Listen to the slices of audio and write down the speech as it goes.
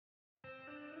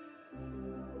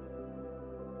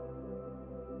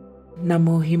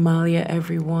Namho Himalaya,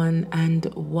 everyone, and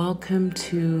welcome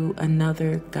to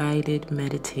another guided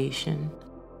meditation.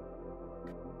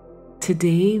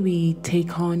 Today we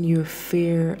take on your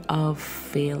fear of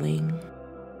failing.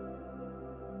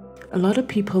 A lot of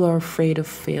people are afraid of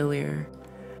failure,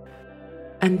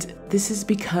 and this is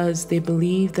because they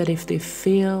believe that if they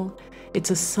fail, it's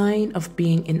a sign of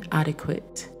being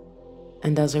inadequate,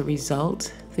 and as a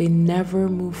result, they never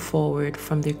move forward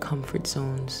from their comfort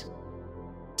zones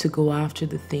to go after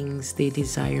the things they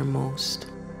desire most.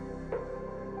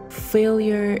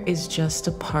 Failure is just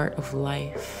a part of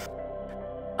life,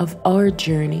 of our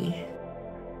journey,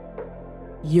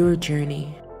 your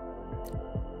journey.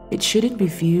 It shouldn't be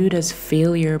viewed as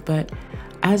failure, but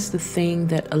as the thing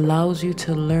that allows you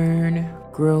to learn,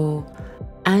 grow,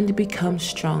 and become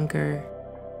stronger,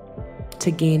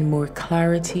 to gain more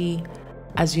clarity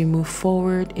as you move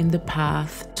forward in the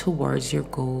path towards your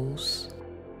goals.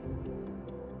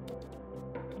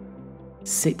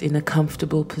 Sit in a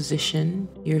comfortable position,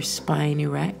 your spine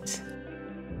erect,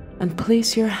 and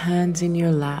place your hands in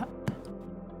your lap.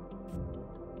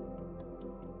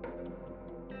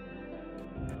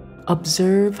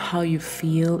 Observe how you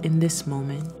feel in this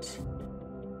moment.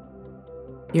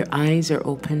 Your eyes are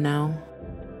open now,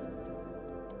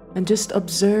 and just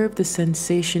observe the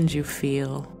sensations you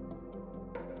feel.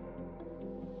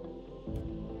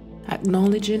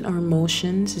 Acknowledging our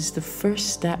emotions is the first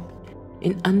step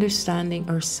in understanding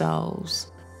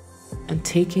ourselves and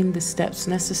taking the steps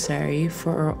necessary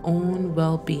for our own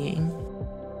well-being.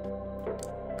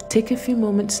 Take a few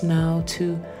moments now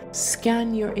to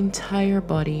scan your entire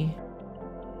body,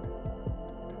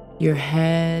 your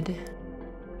head,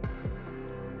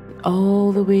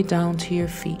 all the way down to your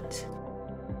feet.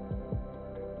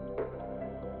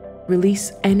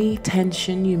 Release any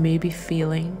tension you may be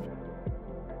feeling.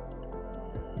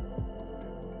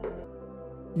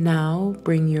 Now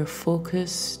bring your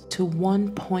focus to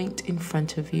one point in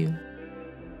front of you.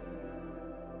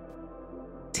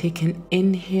 Take an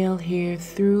inhale here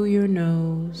through your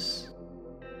nose.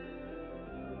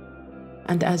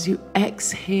 And as you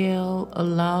exhale,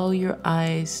 allow your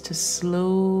eyes to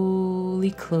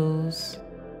slowly close.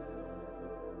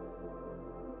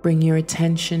 Bring your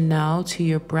attention now to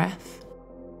your breath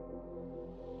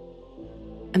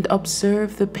and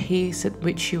observe the pace at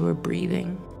which you are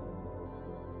breathing.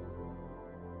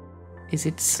 Is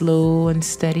it slow and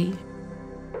steady,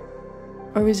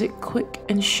 or is it quick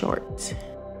and short?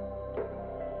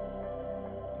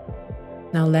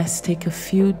 Now let's take a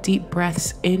few deep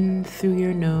breaths in through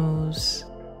your nose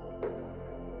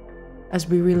as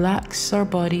we relax our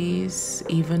bodies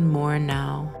even more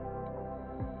now.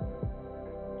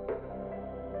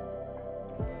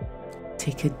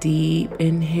 Take a deep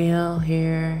inhale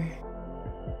here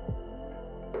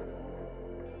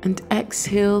and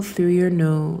exhale through your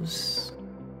nose.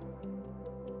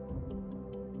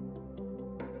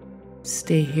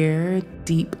 Stay here,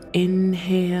 deep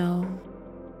inhale,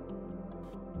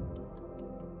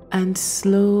 and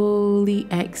slowly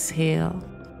exhale.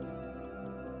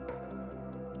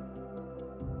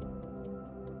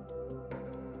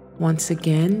 Once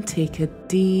again, take a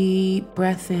deep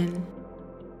breath in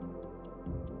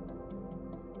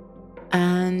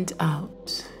and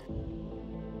out.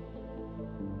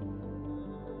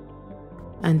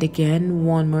 And again,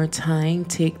 one more time,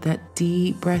 take that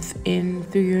deep breath in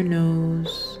through your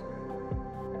nose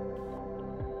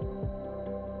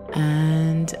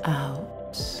and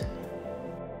out.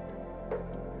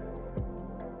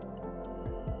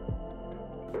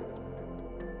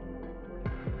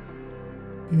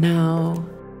 Now,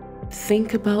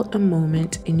 think about a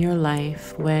moment in your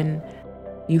life when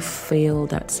you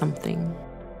failed at something.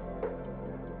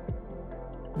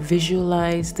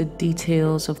 Visualize the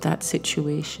details of that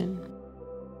situation.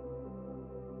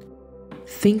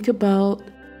 Think about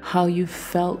how you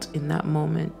felt in that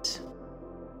moment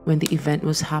when the event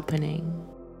was happening.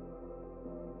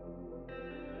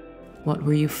 What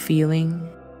were you feeling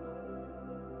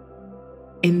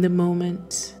in the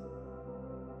moment?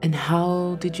 And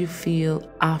how did you feel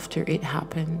after it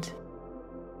happened?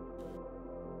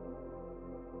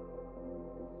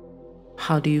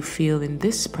 How do you feel in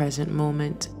this present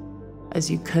moment as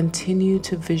you continue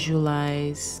to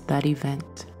visualize that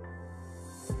event?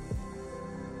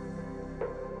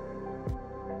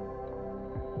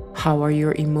 How are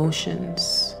your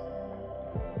emotions,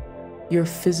 your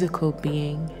physical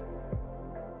being?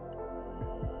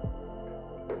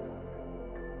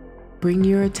 Bring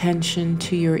your attention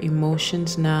to your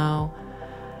emotions now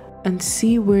and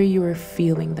see where you are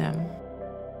feeling them.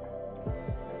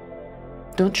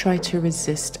 Don't try to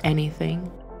resist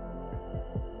anything.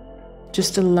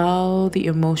 Just allow the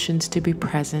emotions to be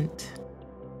present.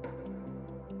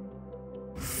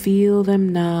 Feel them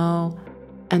now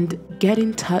and get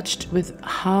in touch with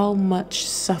how much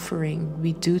suffering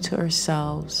we do to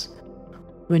ourselves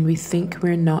when we think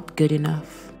we're not good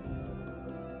enough.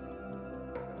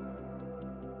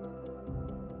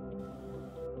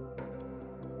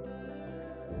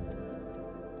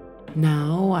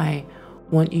 Now I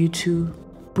want you to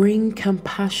bring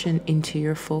compassion into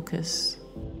your focus.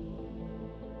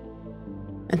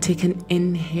 And take an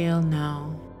inhale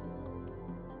now.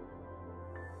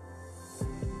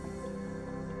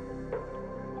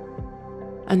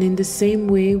 And in the same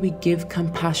way we give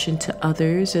compassion to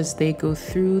others as they go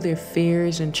through their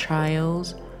fears and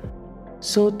trials,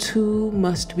 so too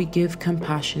must we give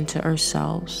compassion to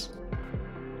ourselves.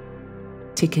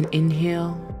 Take an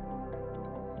inhale.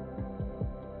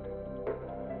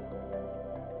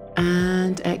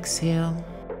 And exhale.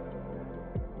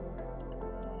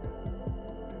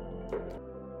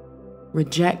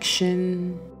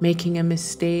 Rejection, making a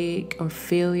mistake, or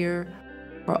failure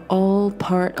are all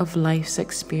part of life's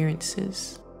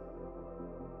experiences.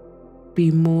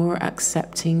 Be more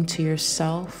accepting to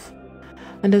yourself,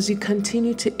 and as you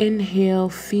continue to inhale,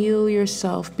 feel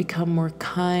yourself become more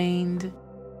kind,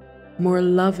 more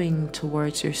loving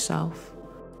towards yourself.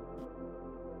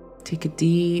 Take a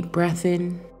deep breath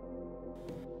in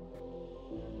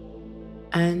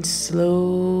and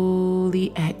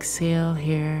slowly exhale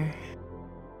here.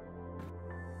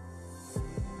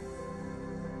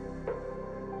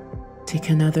 Take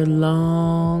another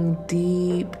long,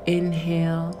 deep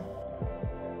inhale.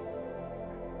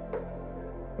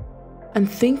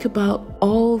 And think about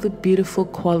all the beautiful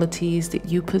qualities that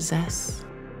you possess.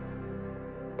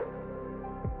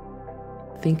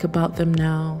 Think about them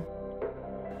now.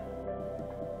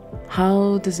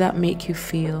 How does that make you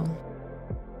feel?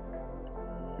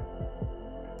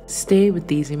 Stay with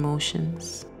these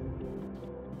emotions.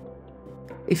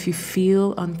 If you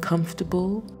feel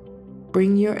uncomfortable,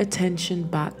 bring your attention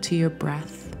back to your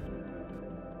breath.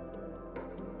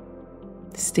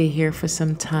 Stay here for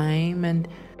some time and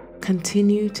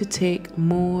continue to take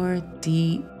more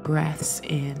deep breaths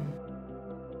in.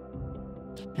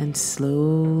 And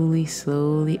slowly,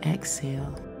 slowly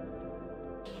exhale.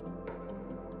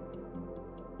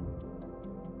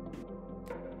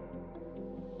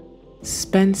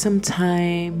 Spend some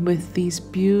time with these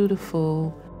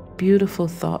beautiful, beautiful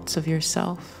thoughts of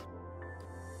yourself.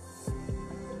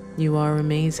 You are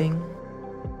amazing.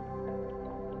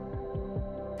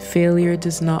 Failure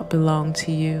does not belong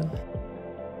to you.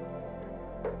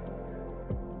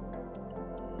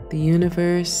 The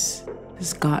universe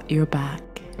has got your back.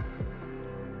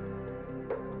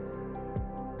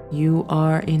 You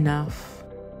are enough.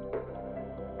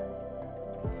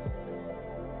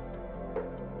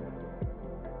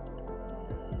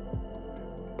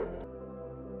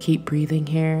 Keep breathing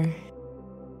here.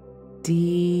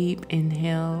 Deep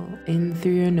inhale in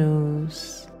through your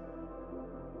nose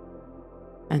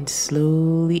and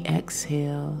slowly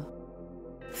exhale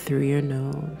through your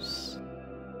nose.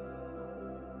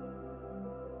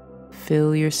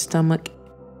 Fill your stomach.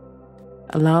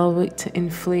 Allow it to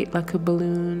inflate like a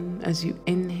balloon as you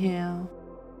inhale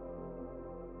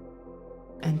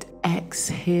and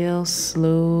exhale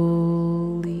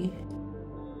slowly.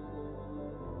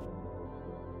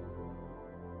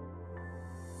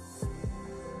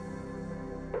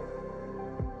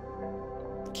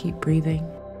 Keep breathing.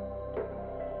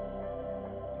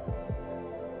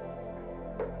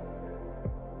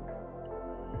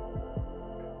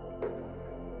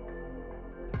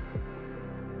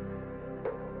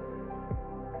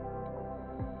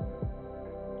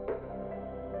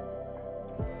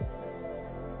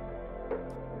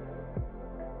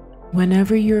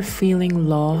 Whenever you're feeling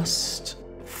lost,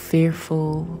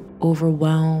 fearful,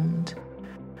 overwhelmed,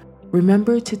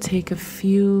 remember to take a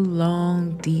few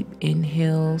long, deep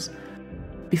inhales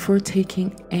before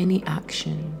taking any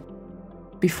action,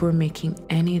 before making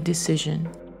any decision.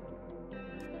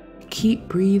 Keep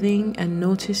breathing and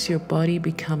notice your body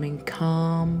becoming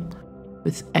calm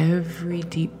with every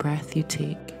deep breath you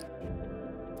take.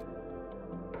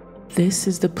 This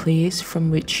is the place from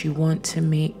which you want to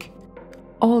make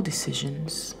all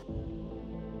decisions.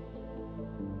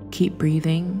 Keep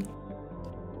breathing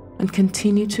and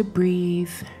continue to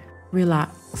breathe,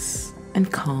 relax,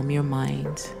 and calm your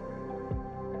mind.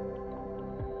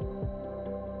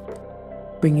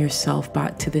 Bring yourself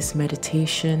back to this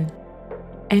meditation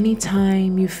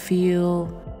anytime you feel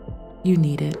you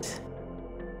need it.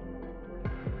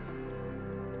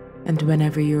 And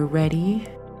whenever you're ready,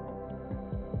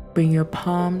 bring your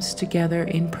palms together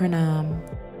in pranam,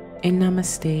 in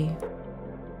namaste,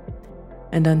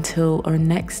 And until our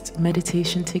next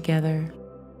meditation together,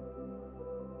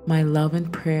 my love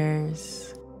and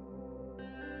prayers.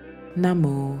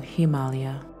 Namho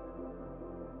Himalaya.